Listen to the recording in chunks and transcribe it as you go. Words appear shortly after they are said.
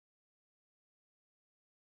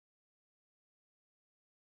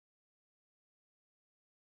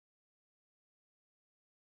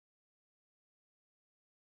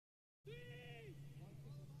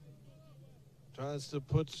Tries to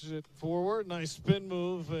push it forward. Nice spin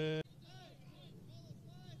move. And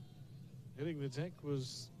hitting the tank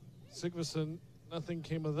was Sigvason. Nothing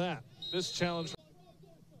came of that. This challenge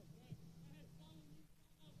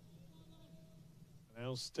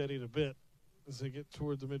now steadied a bit as they get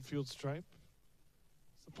toward the midfield stripe.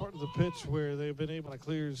 It's the part of the pitch where they've been able to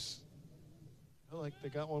clears. I feel like they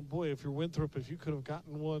got one. Boy, if you're Winthrop, if you could have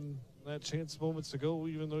gotten one that chance moments ago,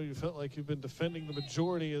 even though you felt like you've been defending the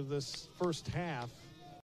majority of this first half.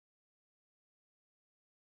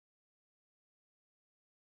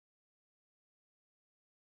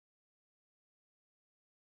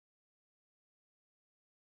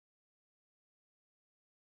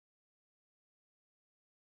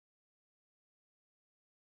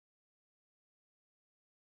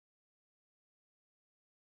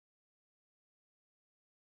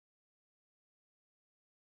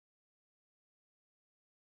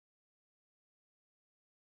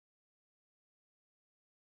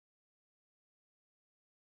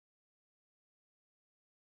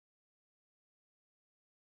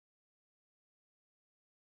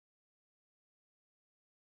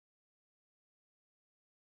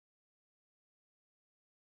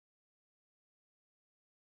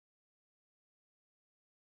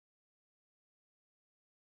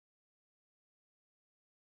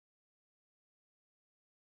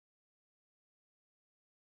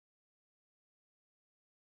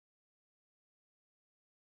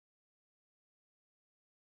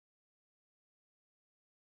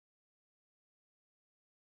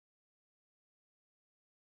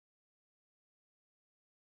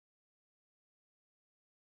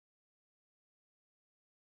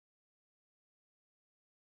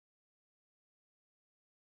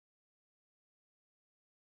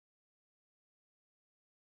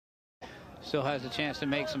 Still has a chance to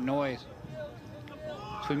make some noise.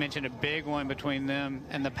 So we mentioned a big one between them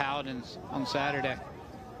and the Paladins on Saturday.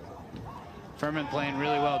 Furman playing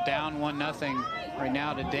really well, down 1-0 right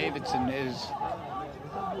now to Davidson. Is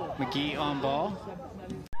McGee on ball?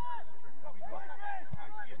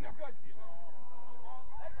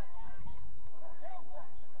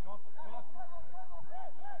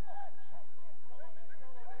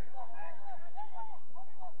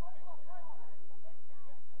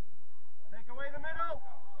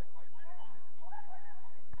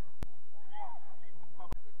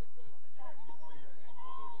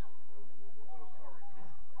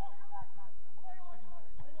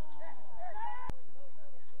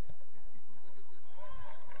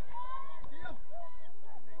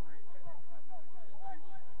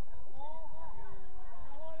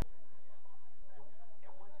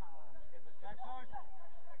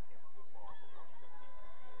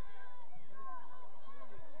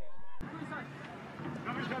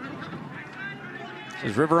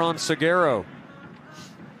 This is Riveron Seguero.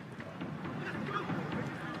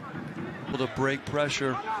 Able to break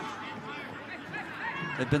pressure.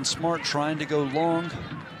 They've been smart trying to go long.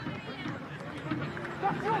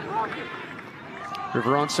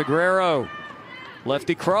 Riveron Seguero.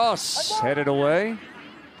 Lefty cross. Headed away.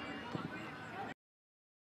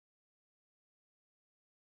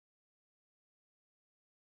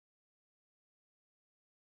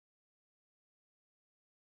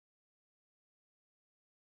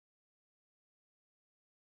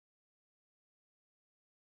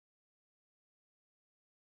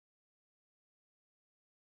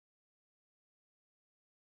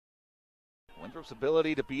 Winthrop's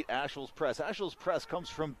ability to beat Asheville's press. Asheville's press comes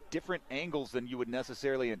from different angles than you would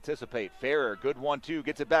necessarily anticipate. Ferrer, good 1-2,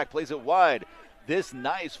 gets it back, plays it wide. This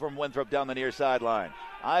nice from Winthrop down the near sideline.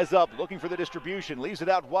 Eyes up, looking for the distribution, leaves it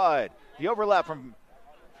out wide. The overlap from